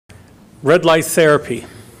Red light therapy.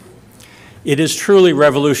 It is truly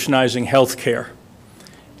revolutionizing healthcare,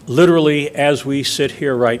 literally as we sit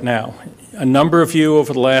here right now. A number of you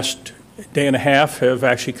over the last day and a half have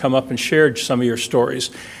actually come up and shared some of your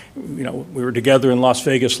stories. You know, we were together in Las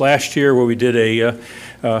Vegas last year where we did an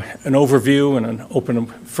overview and an open,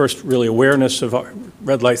 first really awareness of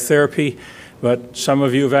red light therapy, but some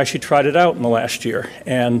of you have actually tried it out in the last year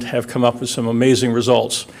and have come up with some amazing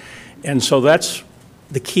results. And so that's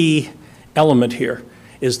the key element here,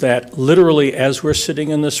 is that literally as we're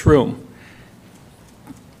sitting in this room,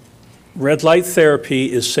 red light therapy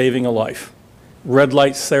is saving a life. Red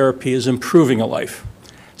light therapy is improving a life.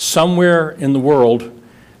 Somewhere in the world,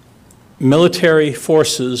 military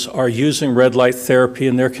forces are using red light therapy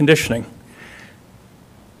in their conditioning.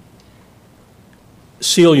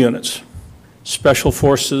 SEAL units, Special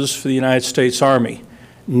Forces for the United States Army,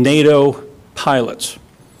 NATO pilots,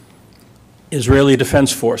 Israeli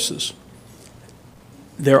Defense Forces.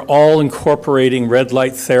 They're all incorporating red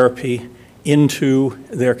light therapy into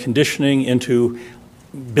their conditioning, into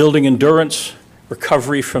building endurance,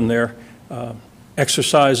 recovery from their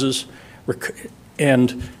exercises,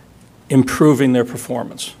 and improving their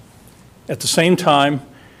performance. At the same time,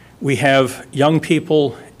 we have young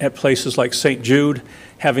people at places like St. Jude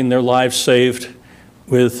having their lives saved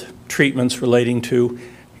with treatments relating to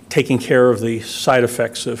taking care of the side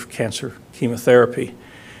effects of cancer chemotherapy.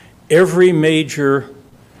 Every major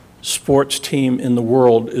sports team in the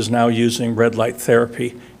world is now using red light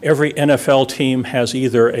therapy. Every NFL team has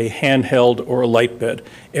either a handheld or a light bed.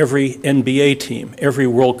 Every NBA team, every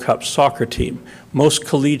World Cup soccer team, most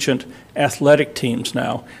collegiate athletic teams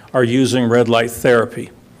now are using red light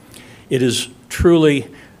therapy. It is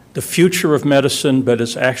truly the future of medicine, but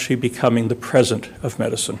it's actually becoming the present of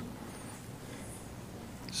medicine.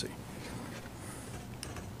 Let's see.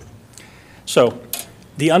 So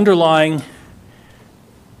the underlying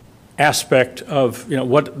aspect of,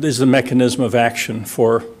 what is the mechanism of action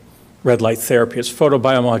for red light therapy? It's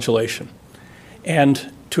photobiomodulation.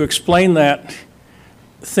 And to explain that,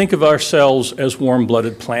 think of ourselves as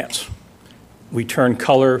warm-blooded plants. We turn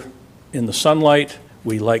color in the sunlight,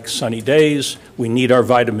 we like sunny days, we need our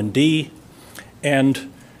vitamin D,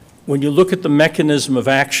 and when you look at the mechanism of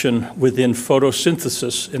action within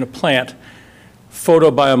photosynthesis in a plant,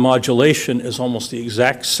 photobiomodulation is almost the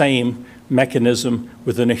exact same mechanism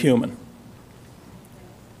within a human.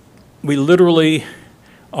 We literally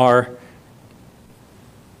are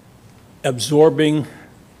absorbing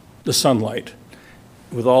the sunlight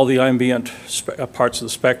with all the ambient parts of the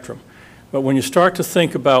spectrum. But when you start to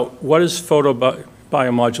think about what is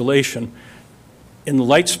photobiomodulation, in the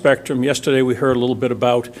light spectrum, yesterday we heard a little bit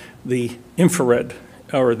about the infrared,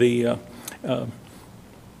 or the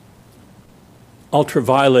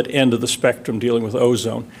ultraviolet end of the spectrum dealing with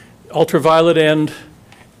ozone. Ultraviolet end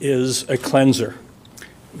is a cleanser.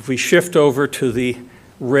 If we shift over to the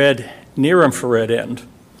red near infrared end,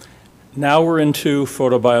 now we're into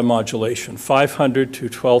photobiomodulation, 500 to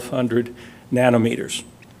 1200 nanometers.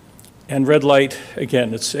 And red light,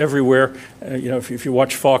 again, it's everywhere. If you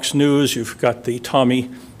watch Fox News, you've got the Tommy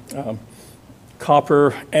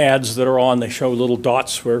Copper ads that are on. They show little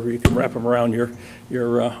dots where you can wrap them around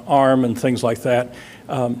your arm and things like that.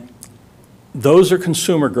 Those are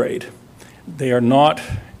consumer grade. They are not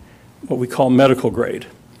what we call medical grade.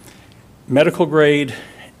 Medical grade,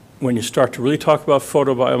 when you start to really talk about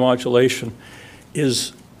photobiomodulation,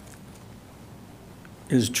 is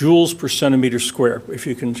joules per centimeter square. If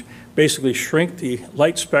you can basically shrink the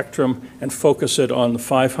light spectrum and focus it on the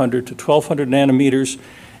 500 to 1200 nanometers,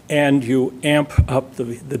 and you amp up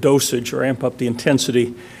the dosage or amp up the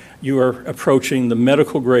intensity, you are approaching the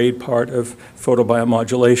medical grade part of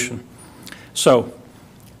photobiomodulation. So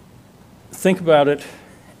think about it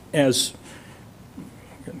as, I'm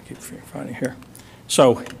going to keep finding here.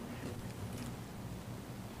 So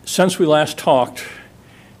since we last talked,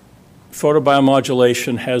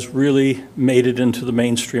 photobiomodulation has really made it into the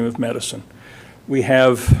mainstream of medicine. We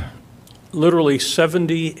have literally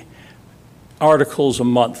 70 articles a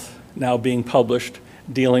month now being published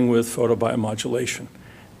dealing with photobiomodulation.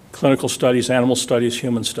 Clinical studies, animal studies,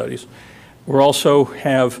 human studies. We also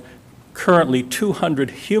have currently 200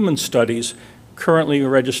 human studies currently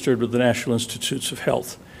registered with the National Institutes of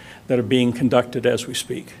Health that are being conducted as we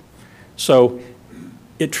speak. So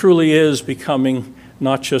it truly is becoming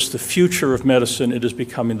not just the future of medicine, it is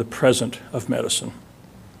becoming the present of medicine.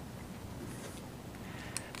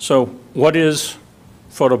 So what is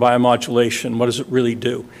photobiomodulation? What does it really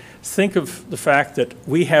do? Think of the fact that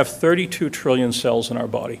we have 32 trillion cells in our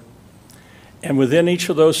body. And within each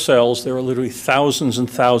of those cells, there are literally thousands and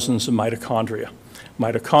thousands of mitochondria.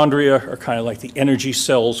 Mitochondria are kind of like the energy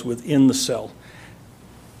cells within the cell.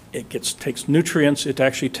 It takes nutrients, it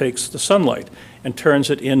actually takes the sunlight and turns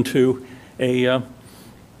it into the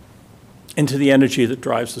energy that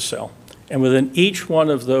drives the cell. And within each one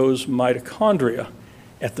of those mitochondria,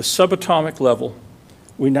 at the subatomic level,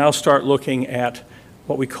 we now start looking at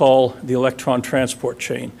what we call the electron transport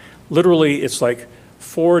chain. Literally, it's like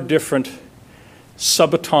 4 different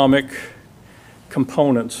subatomic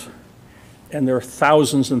components, and there are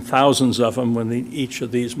thousands and thousands of them within each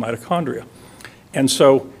of these mitochondria. And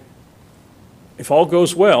so, if all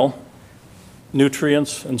goes well,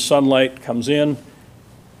 nutrients and sunlight comes in,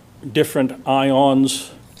 different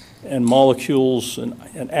ions and molecules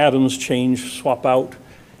and atoms change, swap out,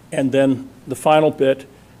 and then the final bit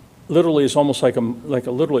literally is almost like a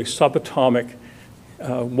literally subatomic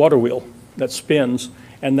water wheel that spins,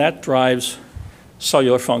 and that drives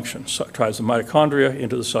cellular function. So it drives the mitochondria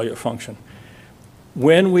into the cellular function.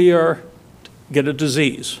 When we get a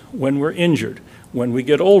disease, when we're injured, when we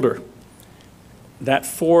get older, that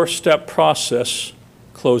 4-step process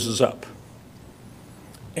closes up.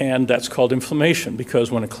 And that's called inflammation,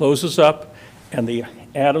 because when it closes up and the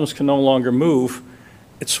atoms can no longer move,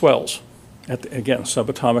 it swells at the, again,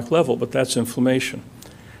 subatomic level, but that's inflammation.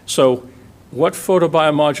 So what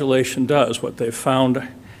photobiomodulation does, what they've found,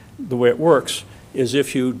 the way it works, is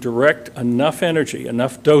if you direct enough energy,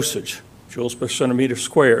 enough dosage, joules per centimeter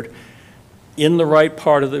squared, in the right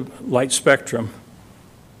part of the light spectrum,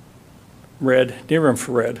 red, near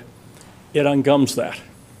infrared, it ungums that.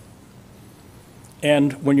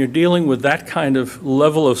 And when you're dealing with that kind of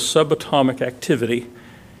level of subatomic activity,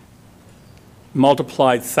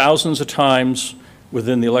 multiplied thousands of times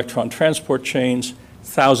within the electron transport chains,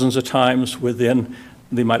 thousands of times within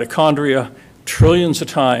the mitochondria, trillions of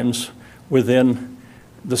times within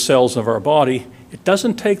the cells of our body, it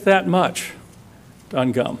doesn't take that much to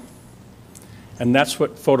ungum. And that's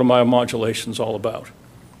what photobiomodulation is all about.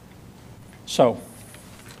 So,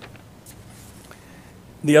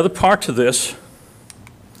 the other part to this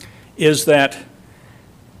is that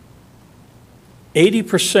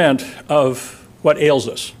 80% of what ails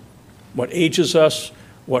us, what ages us,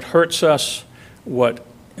 what hurts us, what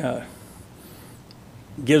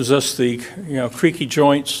gives us the creaky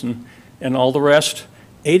joints and all the rest,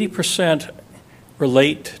 80%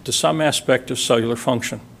 relate to some aspect of cellular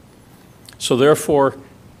function. So therefore,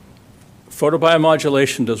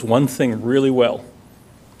 photobiomodulation does one thing really well.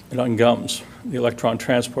 It ungums the electron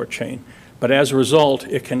transport chain. But as a result,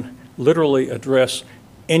 it can literally address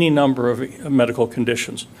any number of medical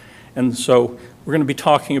conditions. And so we're going to be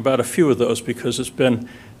talking about a few of those, because it's been,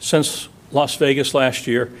 since Las Vegas last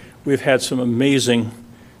year, we've had some amazing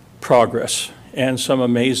progress and some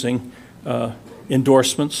amazing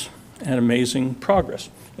endorsements and amazing progress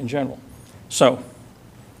in general. So,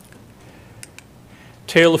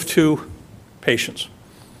 tale of 2 patients.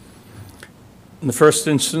 In the first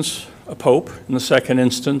instance, a pope. In the second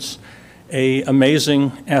instance, an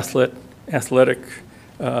amazing athletic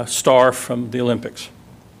star from the Olympics.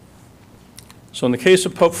 So in the case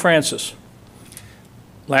of Pope Francis,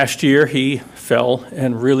 last year he fell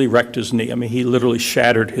and really wrecked his knee. I mean, he literally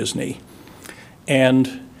shattered his knee.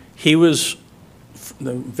 And he was,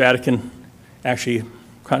 the Vatican actually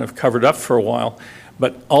kind of covered up for a while,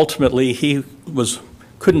 but ultimately he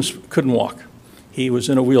couldn't walk. He was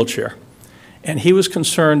in a wheelchair. And he was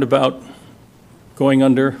concerned about going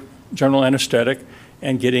under general anesthetic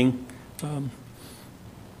and getting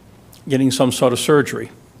some sort of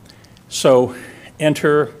surgery. So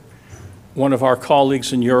enter one of our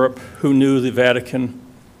colleagues in Europe who knew the Vatican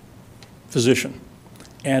physician.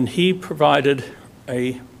 And he provided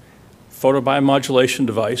a photobiomodulation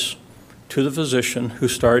device to the physician who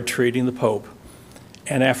started treating the Pope.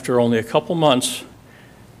 And after only a couple months,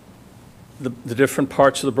 the different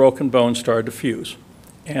parts of the broken bone started to fuse,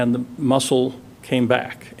 and the muscle came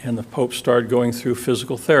back, and the Pope started going through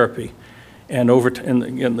physical therapy. And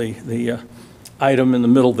the item in the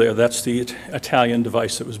middle there, that's the Italian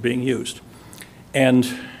device that was being used.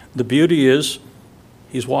 And the beauty is,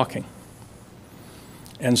 he's walking.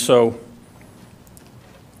 And so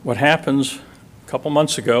what happens, a couple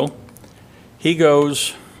months ago, he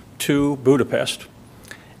goes to Budapest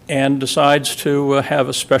and decides to have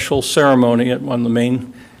a special ceremony at one of the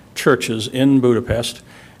main churches in Budapest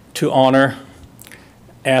to honor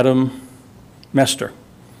Adam Mester.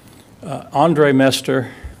 Andre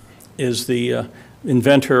Mester is the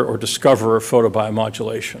inventor or discoverer of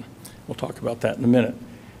photobiomodulation. We'll talk about that in a minute.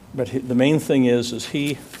 But the main thing is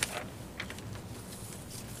the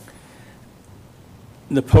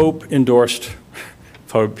Pope endorsed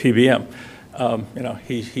PBM. You know,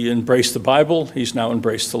 he embraced the Bible, he's now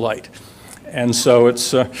embraced the light. And so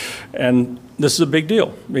it's, and this is a big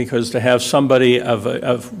deal, because to have somebody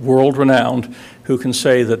of world renowned who can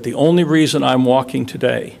say that the only reason I'm walking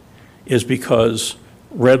today is because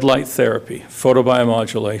red light therapy,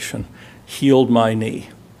 photobiomodulation, healed my knee.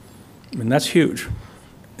 I mean, that's huge.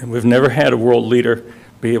 And we've never had a world leader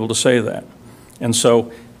be able to say that. And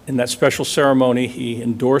so in that special ceremony, he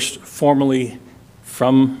endorsed formally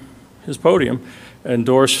from his podium,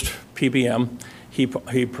 endorsed PBM. He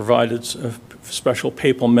provided a special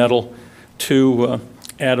papal medal to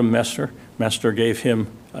Adam Mester. Mester gave him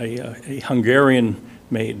a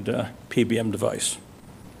Hungarian-made PBM device.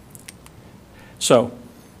 So,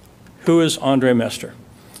 who is Andre Mester?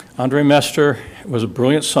 Andre Mester was a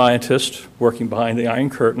brilliant scientist working behind the Iron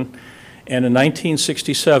Curtain, and in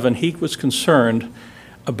 1967 he was concerned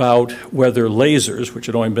about whether lasers, which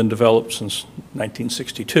had only been developed since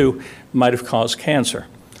 1962, might have caused cancer.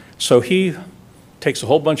 So he takes a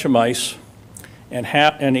whole bunch of mice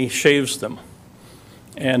and he shaves them,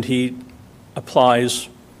 and he applies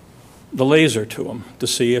the laser to them to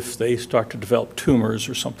see if they start to develop tumors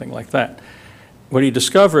or something like that. What he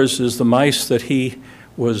discovers is the mice that he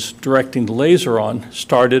was directing the laser on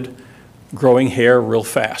started growing hair real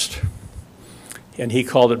fast, and he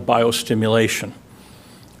called it biostimulation.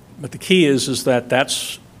 But the key is that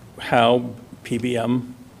that's how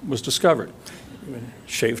PBM was discovered,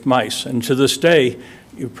 shaved mice. And to this day,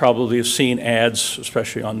 you probably have seen ads,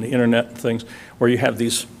 especially on the internet and things, where you have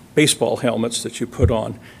these baseball helmets that you put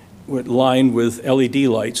on lined with LED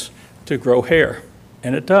lights to grow hair,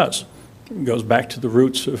 and it does. It goes back to the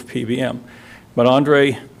roots of PBM. But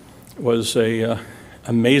Andre was an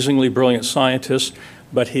amazingly brilliant scientist,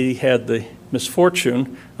 but he had the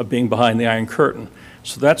misfortune of being behind the Iron Curtain.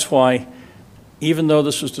 So that's why, even though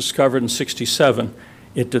this was discovered in '67,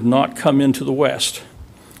 it did not come into the West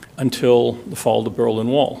until the fall of the Berlin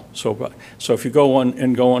Wall. So if you go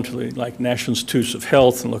onto the National Institutes of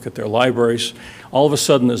Health and look at their libraries, all of a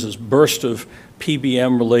sudden there's this burst of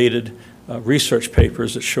PBM-related research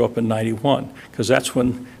papers that show up in '91, because that's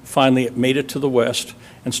when finally it made it to the West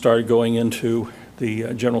and started going into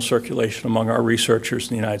the general circulation among our researchers in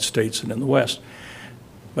the United States and in the West.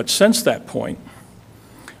 But since that point,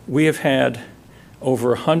 we have had over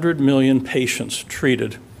 100 million patients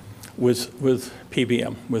treated with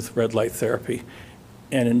PBM, with red light therapy.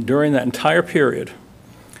 And during that entire period,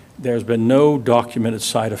 there's been no documented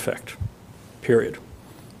side effect, period.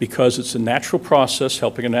 Because it's a natural process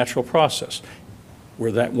helping a natural process.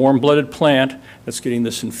 We're that warm-blooded plant that's getting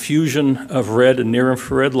this infusion of red and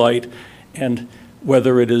near-infrared light, and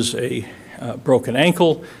whether it is a broken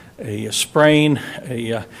ankle, a sprain,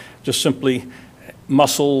 just simply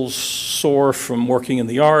muscles sore from working in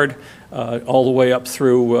the yard, all the way up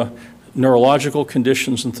through neurological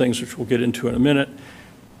conditions and things which we'll get into in a minute,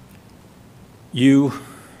 you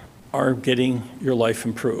are getting your life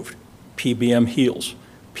improved. PBM heals.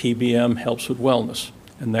 PBM helps with wellness,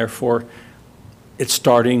 and therefore it's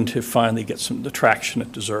starting to finally get some of the traction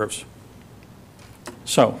it deserves.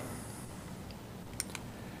 So,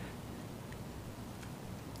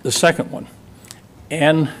 the second one,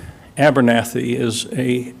 Anne Abernathy is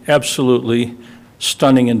an absolutely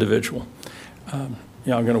stunning individual.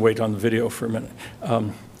 Yeah, I'm going to wait on the video for a minute.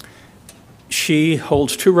 She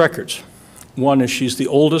holds two records. One is she's the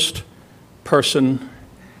oldest person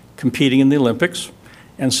competing in the Olympics,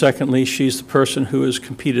 and secondly, she's the person who has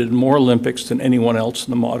competed in more Olympics than anyone else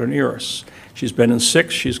in the modern era. She's been in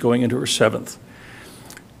 6, she's going into her 7th.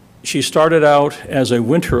 She started out as a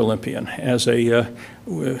Winter Olympian, as a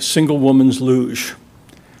single woman's luge,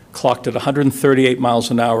 clocked at 138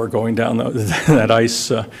 miles an hour going down that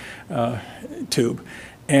ice tube.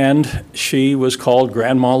 And she was called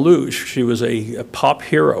Grandma Luge. She was a pop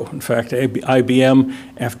hero. In fact,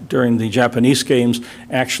 IBM, during the Japanese games,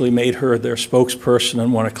 actually made her their spokesperson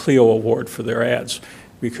and won a Clio Award for their ads,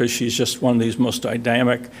 because she's just one of these most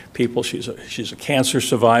dynamic people. She's a cancer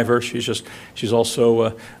survivor. She's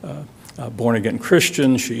also a born-again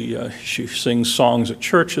Christian. She sings songs at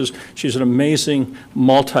churches. She's an amazing,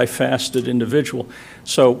 multifaceted individual.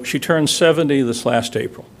 So she turned 70 this last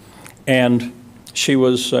April, and she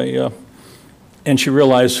was and she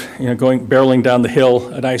realized, barreling down the hill,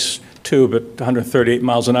 an ice tube at 138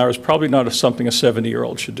 miles an hour is probably not something a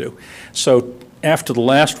 70-year-old should do. So after the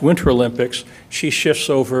last Winter Olympics, she shifts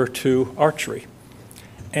over to archery.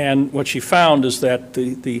 And what she found is that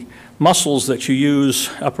the muscles that you use,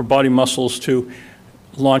 upper body muscles, to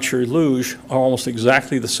launch your luge are almost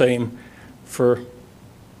exactly the same for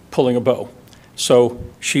pulling a bow. So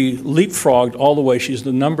she leapfrogged all the way. She's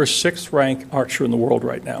the #6 ranked archer in the world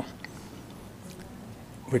right now.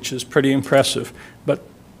 which is pretty impressive. But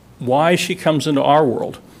why she comes into our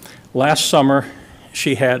world? Last summer,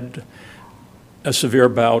 she had a severe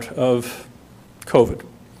bout of COVID,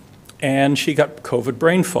 and she got COVID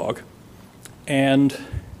brain fog. And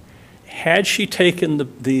had she taken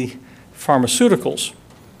the pharmaceuticals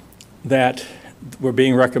that were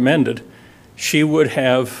being recommended, she would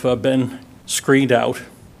have been screened out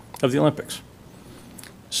of the Olympics.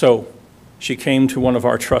 So she came to one of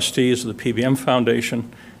our trustees of the PBM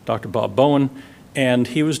Foundation, Dr. Bob Bowen, and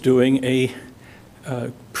he was doing a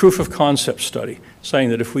proof of concept study, saying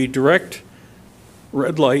that if we direct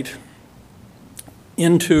red light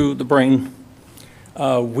into the brain,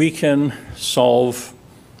 we can solve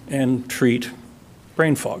and treat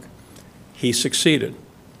brain fog. He succeeded.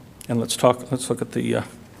 And let's look at the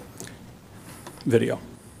video.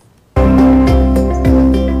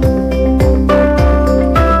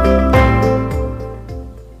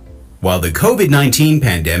 While the COVID-19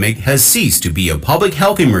 pandemic has ceased to be a public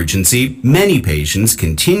health emergency, many patients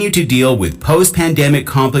continue to deal with post-pandemic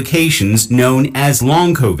complications known as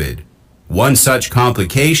long COVID. One such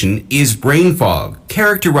complication is brain fog,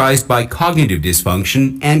 characterized by cognitive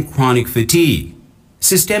dysfunction and chronic fatigue.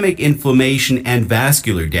 Systemic inflammation and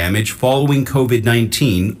vascular damage following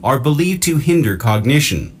COVID-19 are believed to hinder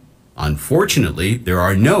cognition. Unfortunately, there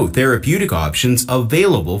are no therapeutic options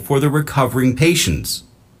available for the recovering patients.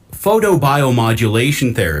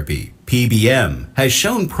 Photobiomodulation therapy, PBM, has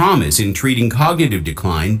shown promise in treating cognitive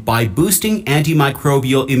decline by boosting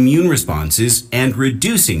antimicrobial immune responses and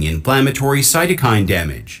reducing inflammatory cytokine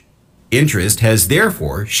damage. Interest has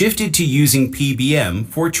therefore shifted to using PBM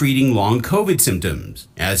for treating long COVID symptoms,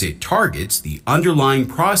 as it targets the underlying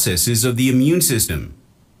processes of the immune system.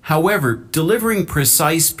 However, delivering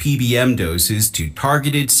precise PBM doses to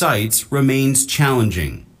targeted sites remains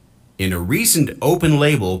challenging. In a recent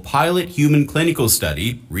open-label pilot human clinical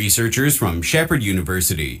study, researchers from Shepherd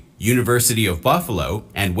University, University of Buffalo,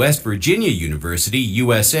 and West Virginia University,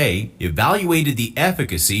 USA, evaluated the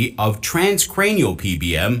efficacy of transcranial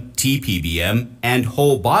PBM, TPBM, and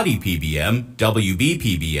whole-body PBM,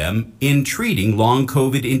 WBPBM, in treating long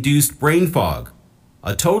COVID-induced brain fog.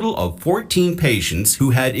 A total of 14 patients who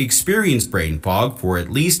had experienced brain fog for at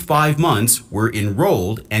least 5 months were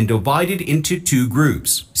enrolled and divided into 2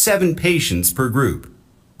 groups, 7 patients per group.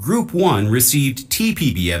 Group 1 received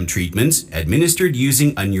TPBM treatments administered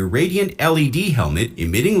using a neuradiant LED helmet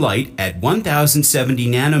emitting light at 1070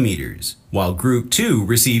 nanometers, while Group 2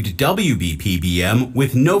 received WBPBM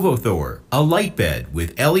with Novothor, a light bed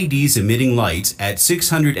with LEDs emitting lights at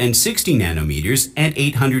 660 nanometers and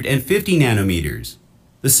 850 nanometers.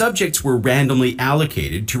 The subjects were randomly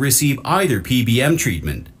allocated to receive either PBM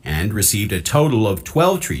treatment and received a total of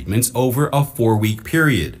 12 treatments over a 4-week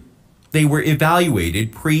period. They were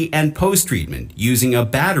evaluated pre- and post-treatment using a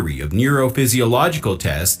battery of neurophysiological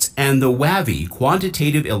tests and the WAVI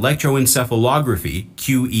quantitative electroencephalography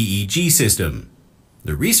 (QEEG) system.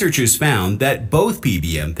 The researchers found that both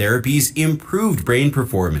PBM therapies improved brain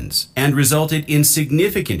performance and resulted in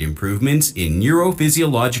significant improvements in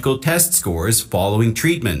neurophysiological test scores following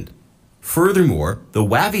treatment. Furthermore, the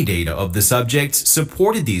WAVI data of the subjects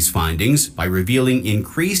supported these findings by revealing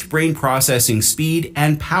increased brain processing speed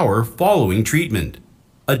and power following treatment.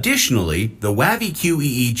 Additionally, the WAVI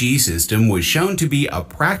QEEG system was shown to be a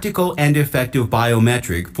practical and effective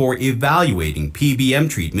biometric for evaluating PBM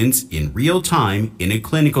treatments in real time in a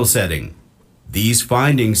clinical setting. These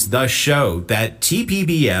findings thus show that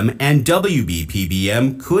TPBM and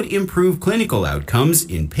WBPBM could improve clinical outcomes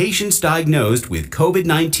in patients diagnosed with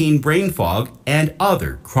COVID-19 brain fog and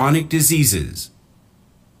other chronic diseases.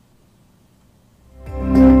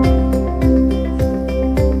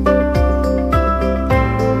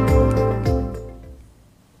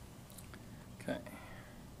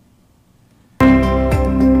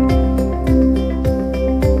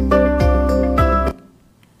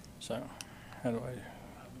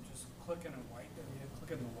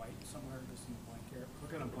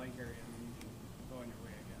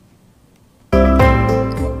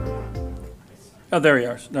 Oh, there you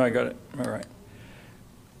are. No, I got it. All right.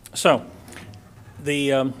 So,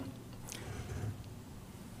 the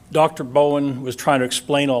Dr. Bowen was trying to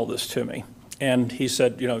explain all this to me, and he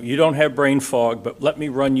said, you know, you don't have brain fog, but let me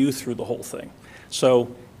run you through the whole thing.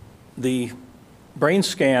 So, the brain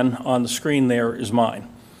scan on the screen there is mine,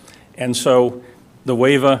 and so the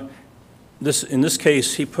WAVA. In this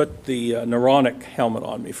case, he put the neuronic helmet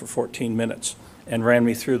on me for 14 minutes and ran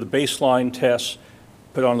me through the baseline tests,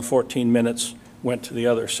 put on the 14 minutes, went to the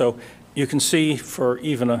other. So you can see for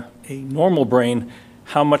even a normal brain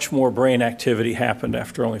how much more brain activity happened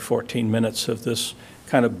after only 14 minutes of this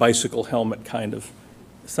kind of bicycle helmet kind of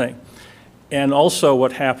thing. And also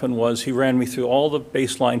what happened was he ran me through all the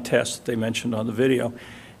baseline tests that they mentioned on the video.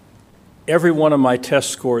 Every one of my test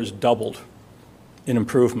scores doubled in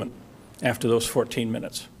improvement after those 14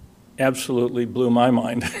 minutes. Absolutely blew my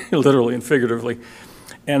mind, literally and figuratively.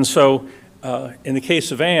 And so in the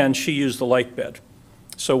case of Anne, she used the light bed.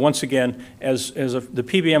 So once again, the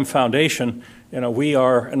PBM Foundation, we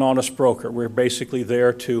are an honest broker. We're basically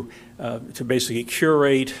there to basically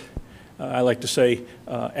curate, I like to say,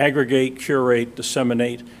 aggregate, curate,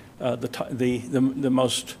 disseminate the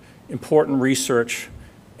most important research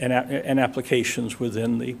and applications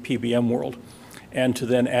within the PBM world, and to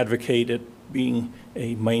then advocate it being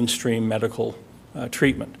a mainstream medical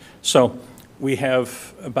treatment. So we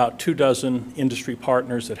have about 24 industry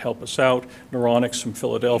partners that help us out. Neuronics from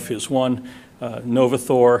Philadelphia is one.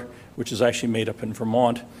 Novathor, which is actually made up in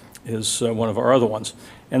Vermont, is one of our other ones.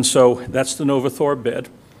 And so that's the Novathor bed.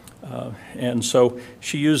 And so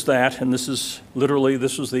she used that, and this was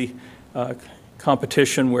the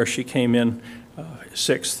competition where she came in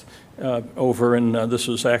 6th over in, this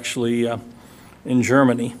was actually in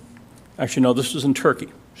Germany. Actually, no, this was in Turkey.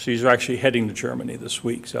 She's actually heading to Germany this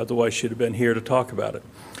week, so otherwise she'd have been here to talk about it.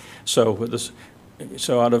 So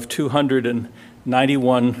out of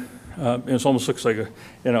 291, it almost looks like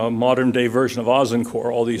a modern day version of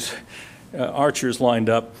Azincourt, all these archers lined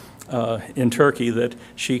up in Turkey, that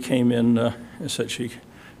she came in, she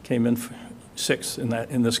came in 6th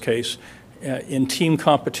in this case. In team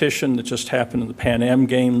competition that just happened in the Pan Am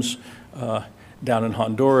Games down in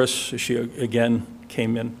Honduras, she again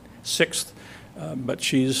came in 6th. But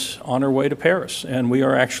she's on her way to Paris, and we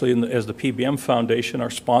are actually, as the PBM Foundation, are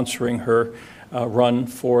sponsoring her run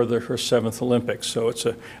for her 7th Olympics. So it's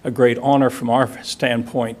a great honor from our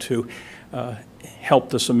standpoint to help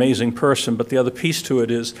this amazing person. But the other piece to it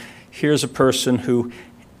is, here's a person who,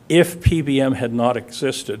 if PBM had not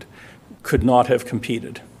existed, could not have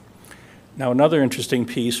competed. Now, another interesting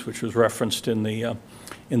piece, which was referenced in the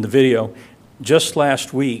video, just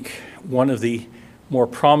last week, one of the more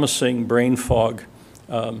promising brain fog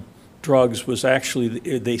drugs was actually,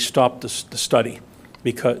 they stopped the study,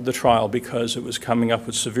 the trial, because it was coming up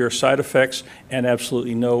with severe side effects and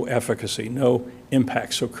absolutely no efficacy, no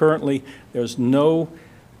impact. So currently, there's no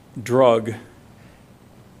drug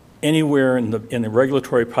anywhere in the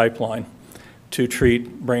regulatory pipeline to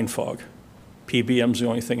treat brain fog. PBM's the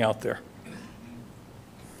only thing out there.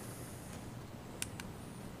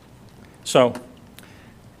 So,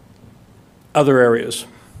 other areas.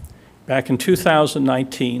 Back in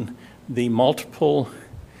 2019, the multinational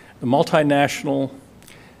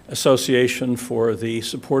Association for the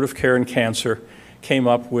Support of Care in Cancer came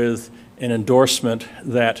up with an endorsement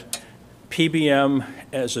that PBM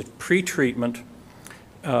as a pre-treatment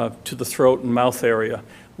to the throat and mouth area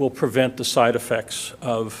will prevent the side effects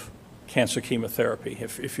of cancer chemotherapy.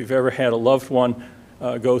 If you've ever had a loved one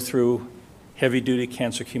go through heavy-duty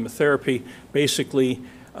cancer chemotherapy, basically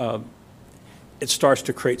it starts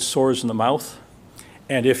to create sores in the mouth.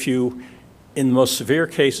 And if you, in the most severe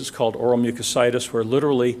cases called oral mucositis, where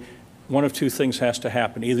literally one of two things has to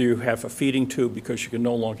happen. Either you have a feeding tube because you can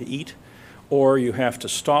no longer eat, or you have to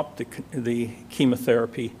stop the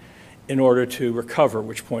chemotherapy in order to recover, at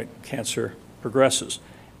which point cancer progresses.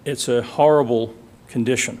 It's a horrible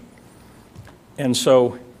condition. And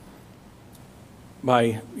so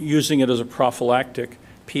by using it as a prophylactic,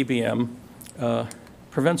 PBM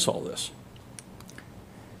prevents all this.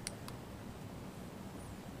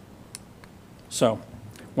 So,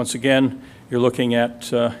 once again, you're looking at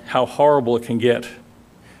how horrible it can get,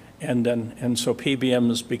 and so PBM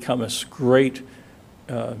has become a great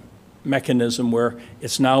mechanism where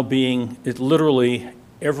it's now literally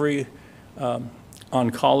every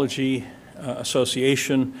oncology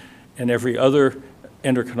association and every other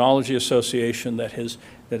endocrinology association that is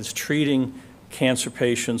treating cancer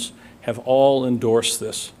patients have all endorsed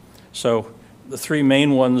this. So, the three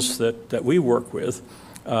main ones that we work with.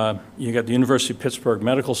 You got the University of Pittsburgh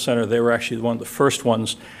Medical Center. They were actually one of the first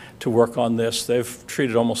ones to work on this. They've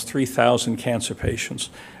treated almost 3,000 cancer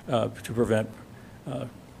patients to prevent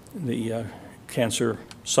the cancer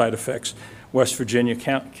side effects. West Virginia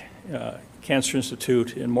Cancer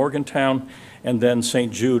Institute in Morgantown, and then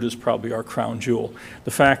St. Jude is probably our crown jewel.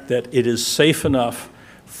 The fact that it is safe enough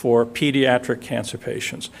for pediatric cancer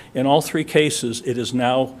patients. In all three cases, it is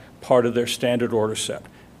now part of their standard order set.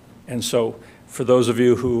 And so, for those of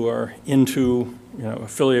you who are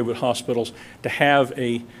affiliated with hospitals, to have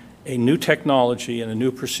a new technology and a new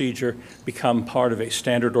procedure become part of a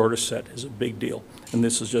standard order set is a big deal. And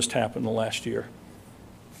this has just happened in the last year.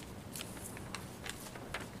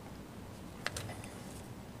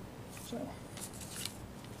 So.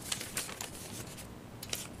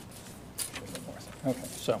 Okay,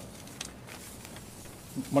 so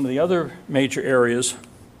one of the other major areas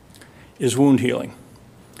is wound healing.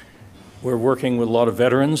 We're working with a lot of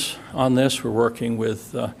veterans on this. We're working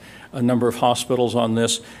with a number of hospitals on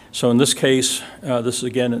this. So in this case, this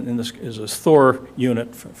again this is a Thor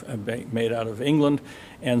unit made out of England.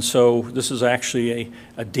 And so this is actually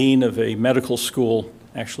a dean of a medical school,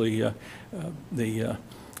 actually the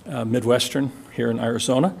Midwestern here in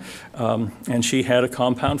Arizona. And she had a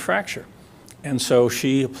compound fracture. And so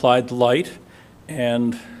she applied the light,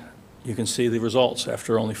 and you can see the results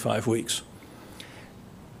after only 5 weeks.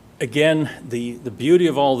 Again, the beauty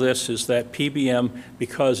of all this is that PBM,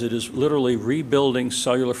 because it is literally rebuilding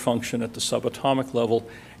cellular function at the subatomic level,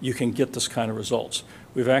 you can get this kind of results.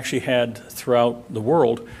 We've actually had throughout the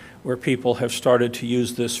world where people have started to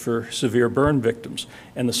use this for severe burn victims.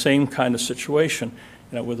 And the same kind of situation,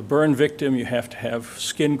 with a burn victim, you have to have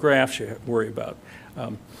skin grafts, you have to worry about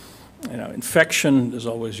infection. There's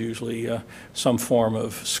always usually some form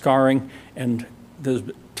of scarring. And there's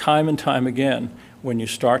time and time again, when you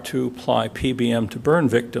start to apply PBM to burn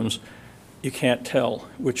victims, you can't tell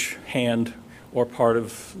which hand or part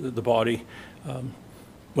of the body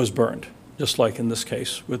was burned, just like in this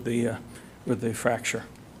case with the fracture.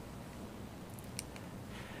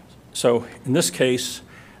 So in this case,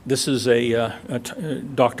 this is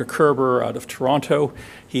Dr. Kerber out of Toronto.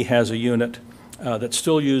 He has a unit that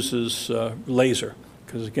still uses laser,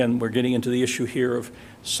 because again, we're getting into the issue here of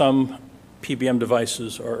some PBM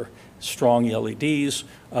devices are strong LEDs,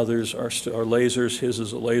 others are lasers. His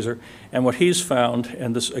is a laser. And what he's found,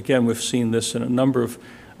 and this again, we've seen this in a number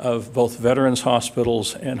of both veterans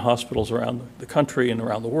hospitals and hospitals around the country and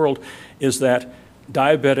around the world, is that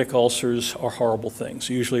diabetic ulcers are horrible things.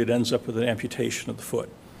 Usually it ends up with an amputation of the foot.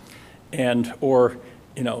 Or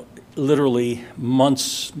literally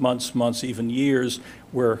months, even years,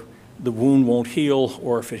 where the wound won't heal,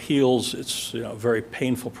 or if it heals, it's a very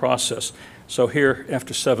painful process. So here,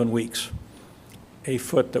 after 7 weeks, a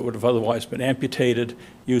foot that would have otherwise been amputated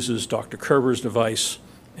uses Dr. Kerber's device,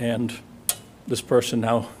 and this person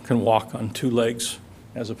now can walk on 2 legs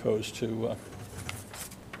as opposed to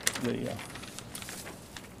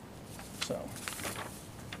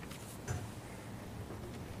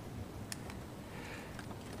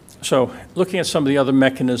So looking at some of the other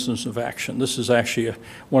mechanisms of action, this is actually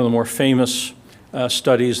one of the more famous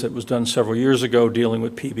studies that was done several years ago dealing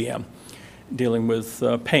with PBM, dealing with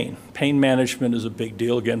pain. Pain management is a big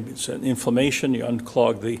deal. Again, it's an inflammation. You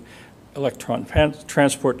unclog the electron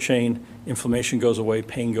transport chain, inflammation goes away,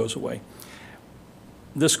 pain goes away.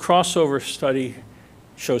 This crossover study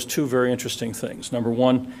shows 2 very interesting things. Number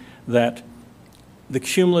one, that the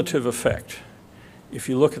cumulative effect, if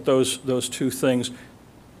you look at those 2 things,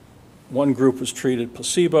 one group was treated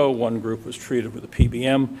placebo, one group was treated with a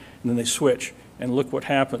PBM, and then they switch. And look what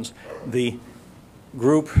happens. The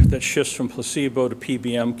group that shifts from placebo to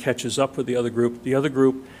PBM catches up with the other group. The other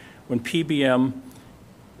group, when PBM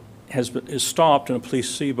is stopped and a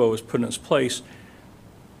placebo is put in its place,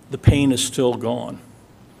 the pain is still gone.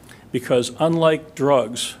 Because unlike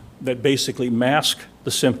drugs that basically mask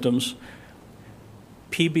the symptoms,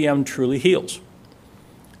 PBM truly heals.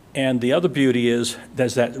 And the other beauty is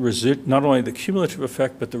there's that not only the cumulative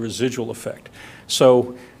effect, but the residual effect.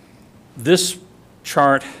 So this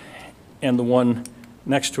chart and the one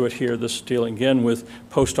next to it here, this dealing again with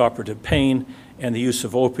postoperative pain and the use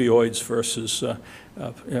of opioids versus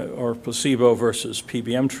or placebo versus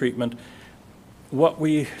PBM treatment. What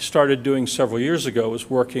we started doing several years ago was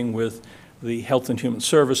working with the Health and Human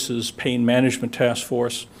Services Pain Management Task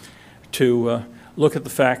Force to look at the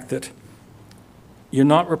fact that you're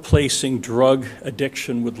not replacing drug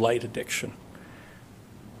addiction with light addiction.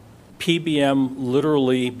 PBM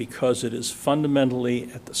literally, because it is fundamentally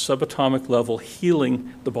at the subatomic level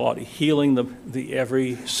healing the body, healing the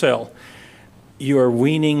every cell, you are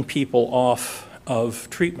weaning people off of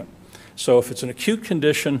treatment. So if it's an acute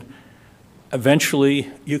condition, eventually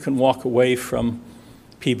you can walk away from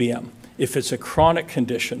PBM. If it's a chronic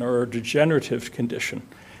condition or a degenerative condition,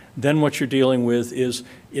 then what you're dealing with is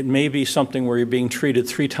it may be something where you're being treated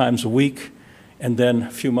 3 times a week, and then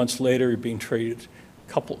a few months later you're being treated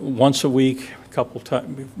once a week, a couple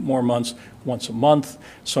times more months, once a month.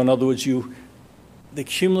 So in other words, the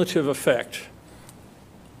cumulative effect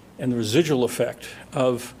and the residual effect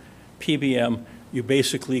of PBM, you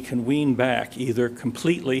basically can wean back either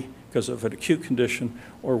completely because of an acute condition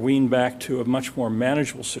or wean back to a much more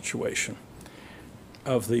manageable situation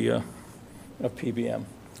of PBM.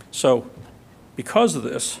 So because of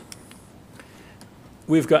this,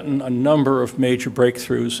 we've gotten a number of major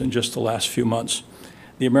breakthroughs in just the last few months.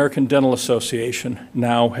 the American Dental Association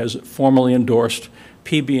now has formally endorsed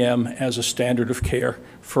PBM as a standard of care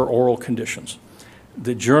for oral conditions.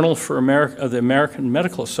 The Journal for the American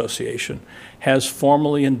Medical Association has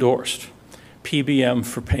formally endorsed PBM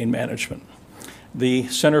for pain management. The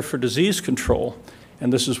Center for Disease Control,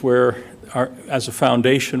 and this is where, as a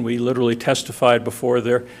foundation, we literally testified before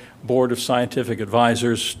their board of scientific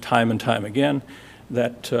advisors time and time again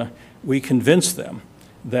that we convinced them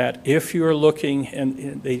that if you're looking,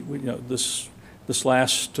 and they, this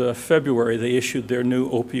last February, they issued their new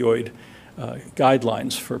opioid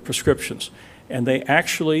guidelines for prescriptions. And they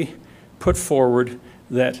actually put forward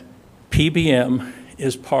that PBM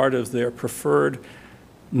is part of their preferred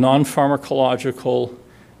non-pharmacological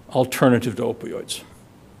alternative to opioids.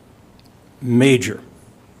 Major,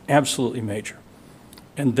 absolutely major.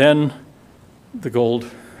 And then the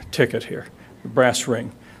gold ticket here, the brass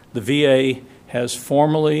ring. The VA has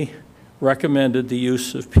formally recommended the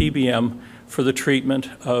use of PBM for the treatment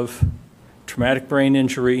of traumatic brain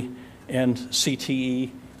injury and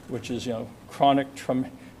CTE, which is, chronic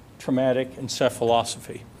traumatic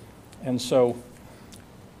encephalopathy. And so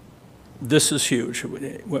this is huge.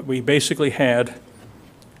 What we basically had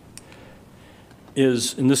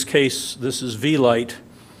is, in this case, this is V-Light.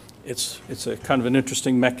 It's a kind of an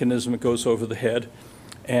interesting mechanism. It goes over the head,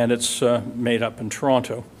 and it's made up in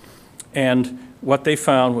Toronto. And what they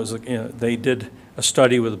found was, they did a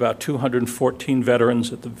study with about 214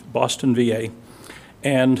 veterans at the Boston VA,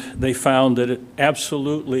 and they found that it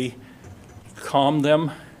absolutely calmed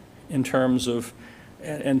them in terms of,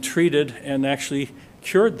 and treated and actually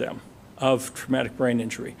cured them of traumatic brain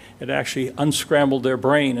injury. It actually unscrambled their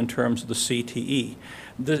brain in terms of the CTE.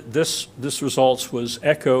 This results was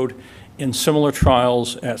echoed in similar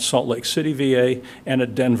trials at Salt Lake City VA and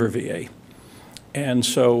at Denver VA. And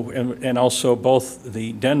so, and also both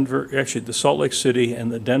the the Salt Lake City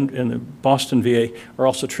and the Boston VA are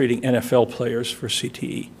also treating NFL players for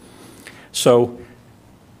CTE. So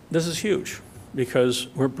this is huge because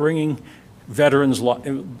we're bringing veterans'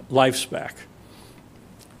 lives back.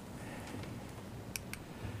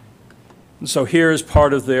 And so here is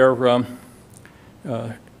part of their,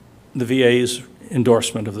 the VA's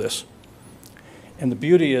endorsement of this. And the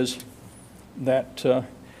beauty is that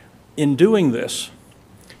in doing this,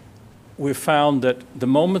 we've found that the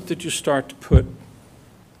moment that you start to put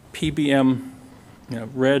PBM,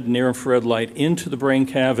 red, near-infrared light, into the brain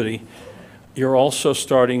cavity, you're also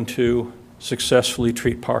starting to successfully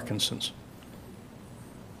treat Parkinson's.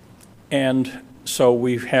 And so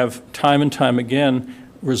we have time and time again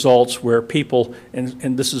results where people,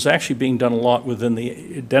 and this is actually being done a lot within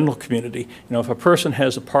the dental community, if a person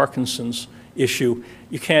has a Parkinson's issue,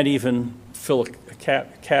 you can't even fill a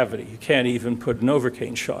cavity. You can't even put a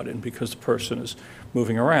Novocaine shot in because the person is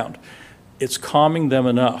moving around. It's calming them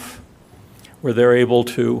enough where they're able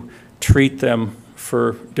to treat them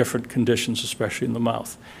for different conditions, especially in the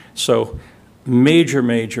mouth. So major,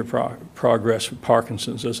 major progress with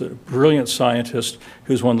Parkinson's. There's a brilliant scientist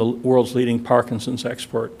who's one of the world's leading Parkinson's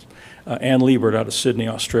experts, Anne Liebert out of Sydney,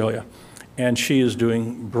 Australia. And she is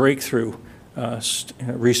doing breakthrough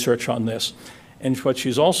research on this. And what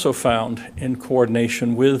she's also found in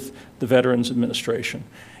coordination with the Veterans Administration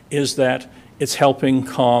is that it's helping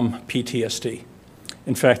calm PTSD.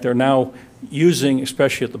 In fact, they're now using,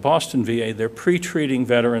 especially at the Boston VA, they're pre-treating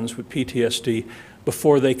veterans with PTSD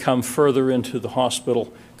before they come further into the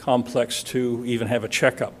hospital complex to even have a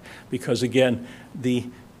checkup. Because again, the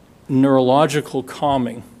neurological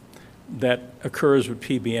calming that occurs with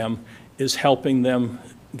PBM is helping them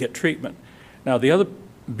get treatment. Now, the other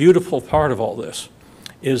beautiful part of all this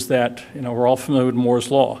is that, we're all familiar with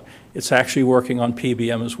Moore's Law. It's actually working on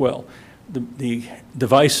PBM as well. The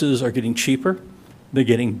devices are getting cheaper, they're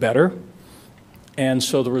getting better, and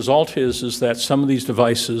so the result is that some of these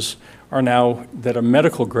devices are now, that are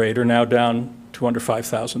medical grade, are now down to under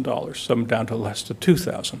 $5,000, some down to less than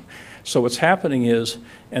 $2,000. So what's happening is,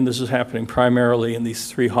 and this is happening primarily in these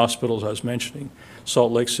three hospitals I was mentioning,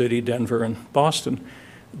 Salt Lake City, Denver, and Boston,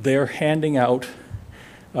 they're handing out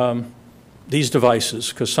these devices,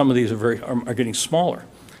 because some of these are getting smaller,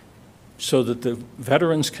 so that the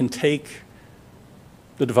veterans can take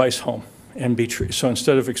the device home and be treated. So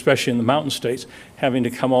instead of, especially in the mountain states, having to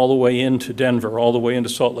come all the way into Denver, all the way into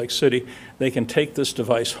Salt Lake City, they can take this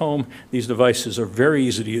device home. These devices are very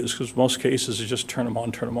easy to use, because most cases you just turn them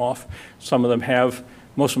on, turn them off. Some of them have,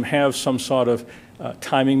 most of them have some sort of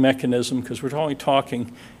timing mechanism, because we're only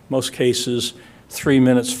talking, most cases, 3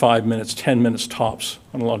 minutes, 5 minutes, 10 minutes tops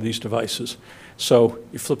on a lot of these devices. So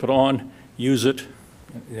you flip it on, use it,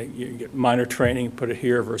 you get minor training, put it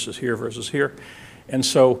here versus here versus here, And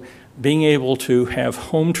so being able to have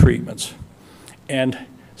home treatments and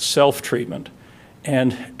self-treatment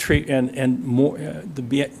and more,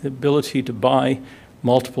 the ability to buy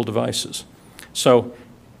multiple devices. So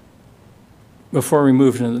before we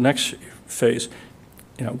move into the next phase,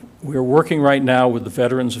 we're working right now with the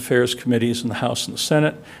Veterans Affairs Committees in the House and the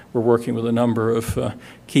Senate. We're working with a number of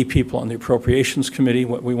key people on the Appropriations Committee.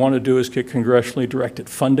 What we want to do is get congressionally directed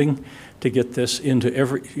funding to get this into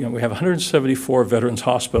every, we have 174 veterans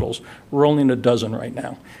hospitals. We're only in a dozen right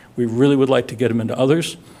now. We really would like to get them into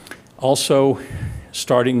others. Also,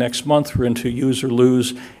 starting next month, we're into use or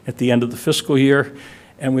lose at the end of the fiscal year.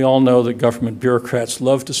 And we all know that government bureaucrats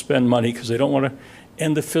love to spend money because they don't want to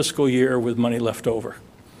end the fiscal year with money left over.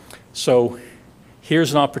 So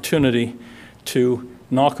here's an opportunity to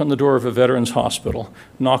knock on the door of a veterans hospital,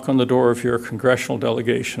 knock on the door of your congressional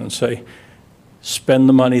delegation and say, spend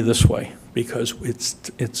the money this way, because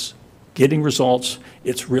it's getting results,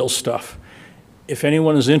 it's real stuff. If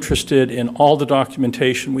anyone is interested in all the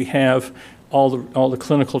documentation we have, all the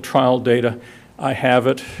clinical trial data, I have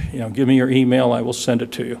it. Give me your email, I will send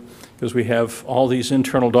it to you, because we have all these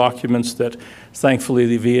internal documents that thankfully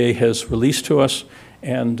the VA has released to us,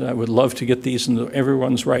 and I would love to get these into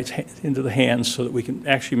everyone's into the hands so that we can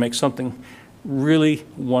actually make something really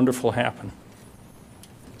wonderful happen.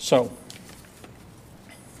 So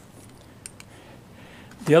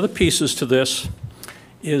the other pieces to this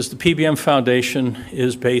is the PBM Foundation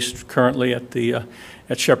is based currently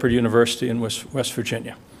at Shepherd University in West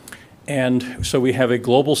Virginia. And so we have a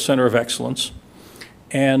global center of excellence.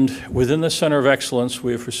 And within the Center of Excellence,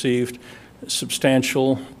 we have received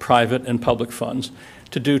substantial private and public funds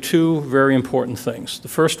to do two very important things. The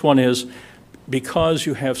first one is, because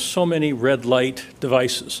you have so many red light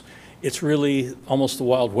devices, it's really almost the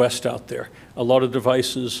Wild West out there. A lot of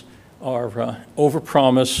devices are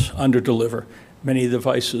overpromise, underdeliver. Many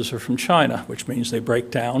devices are from China, which means they break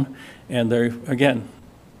down and they, again,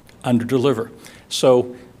 underdeliver.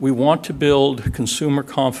 So we want to build consumer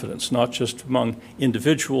confidence, not just among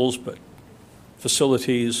individuals, but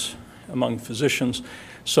facilities, among physicians.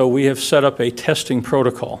 So we have set up a testing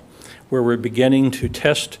protocol where we're beginning to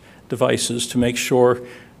test devices to make sure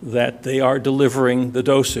that they are delivering the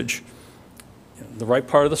dosage, the right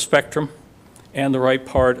part of the spectrum, and the right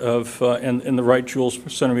part of, and the right joules per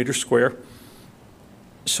centimeter square,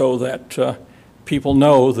 so that people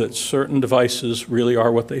know that certain devices really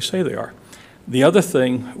are what they say they are. The other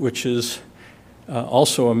thing, which is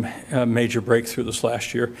also a major breakthrough this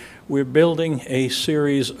last year, we're building a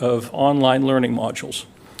series of online learning modules.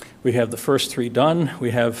 We have the first 3 done.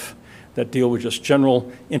 We have that deal with just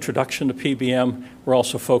general introduction to PBM. We're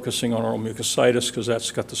also focusing on oral mucositis because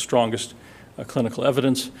that's got the strongest clinical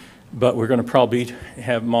evidence. But we're going to probably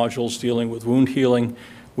have modules dealing with wound healing,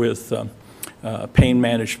 with pain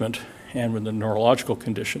management, and with the neurological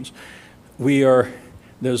conditions.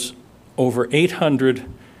 There's over 800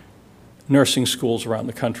 nursing schools around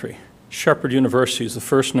the country. Shepherd University is the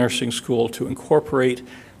first nursing school to incorporate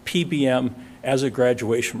PBM as a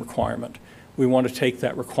graduation requirement. We want to take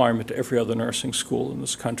that requirement to every other nursing school in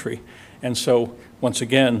this country. And so, once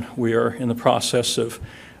again, we are in the process of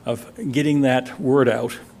getting that word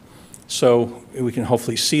out so we can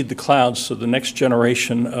hopefully seed the clouds so the next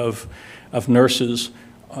generation of nurses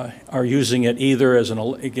are using it either as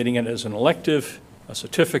getting it as an elective, a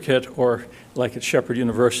certificate, or like at Shepherd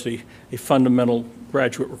University, a fundamental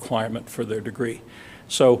graduate requirement for their degree.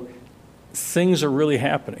 So things are really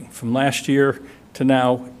happening. From last year to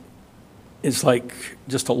now, it's like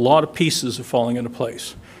just a lot of pieces are falling into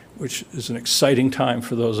place, which is an exciting time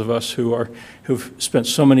for those of us who've spent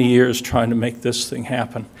so many years trying to make this thing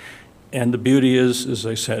happen. And the beauty is, as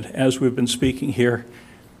I said, as we've been speaking here,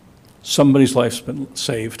 somebody's life's been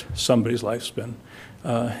saved, somebody's life's been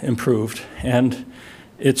improved, and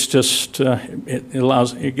it's just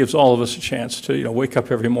it gives all of us a chance to wake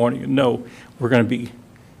up every morning and know we're going to be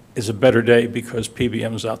is a better day because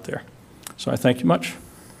PBM is out there. So I thank you much.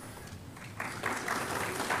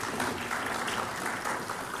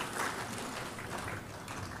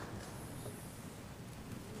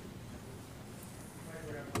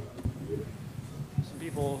 Some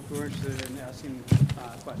people who are interested in asking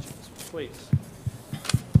questions, please.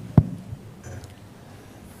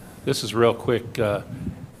 This is real quick.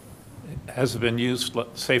 Has it been used,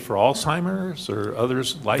 say, for Alzheimer's or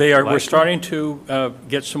others like? We're starting to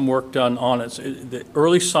get some work done on it. The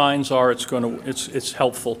early signs are it's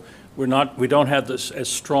helpful. We don't have this as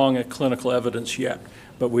strong a clinical evidence yet,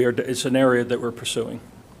 but it's an area that we're pursuing.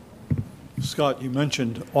 Scott, you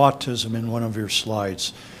mentioned autism in one of your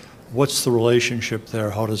slides. What's the relationship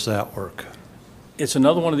there? How does that work? it's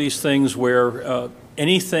another one of these things where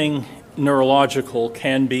anything neurological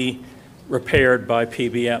can be repaired by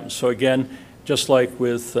PBM. So again, just like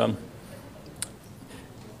with some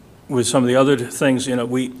of the other things, you know,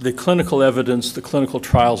 the clinical evidence, the clinical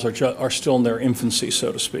trials are still in their infancy,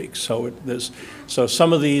 so to speak. So so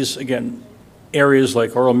some of these, again, areas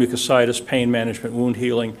like oral mucositis, pain management, wound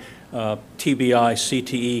healing, TBI,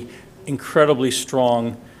 CTE, incredibly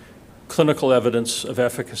strong clinical evidence of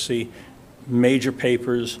efficacy, major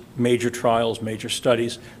papers, major trials, major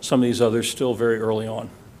studies. Some of these others still very early on.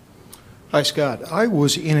 Hi, Scott. I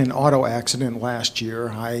was in an auto accident last year.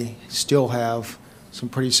 I still have some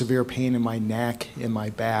pretty severe pain in my neck, in my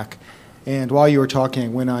back. And while you were talking, I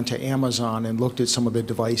went on to Amazon and looked at some of the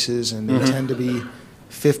devices, and they tend to be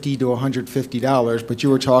 $50 to $150, but you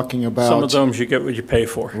were talking about... Some of them you get what you pay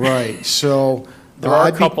for. Right. So... There are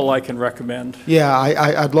a couple I can recommend. Yeah,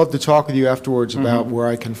 I'd love to talk with you afterwards about where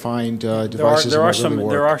I can find devices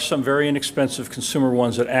there are some very inexpensive consumer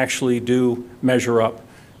ones that actually do measure up.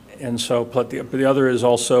 And so, but the other is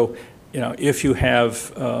also, you know, if you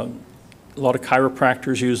have a lot of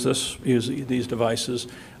chiropractors use these devices,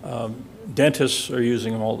 dentists are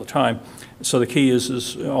using them all the time. So the key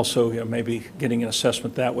is also, you know, maybe getting an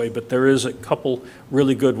assessment that way. But there is a couple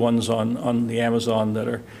really good ones on the Amazon that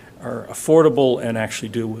are affordable and actually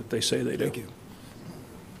do what they say they do. Thank you.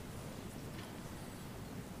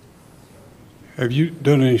 Have you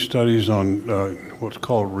done any studies on what's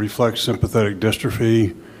called reflex sympathetic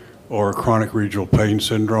dystrophy or chronic regional pain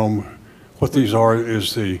syndrome? What these are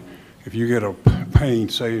is if you get a pain,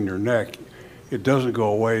 say in your neck, it doesn't go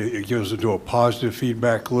away. It goes into a positive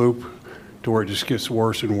feedback loop to where it just gets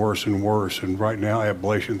worse and worse and worse. And right now,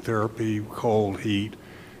 ablation therapy, cold, heat,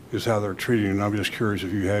 is how they're treating it. And I'm just curious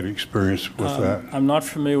if you had experience with that. I'm not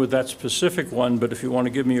familiar with that specific one, but if you want to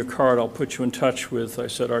give me your card, I'll put you in touch with, I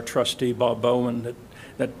said, our trustee, Bob Bowman,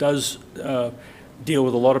 that does deal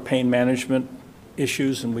with a lot of pain management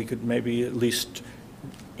issues, and we could maybe at least,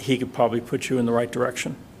 he could probably put you in the right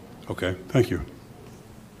direction. Okay, thank you.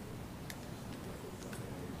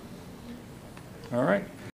 All right.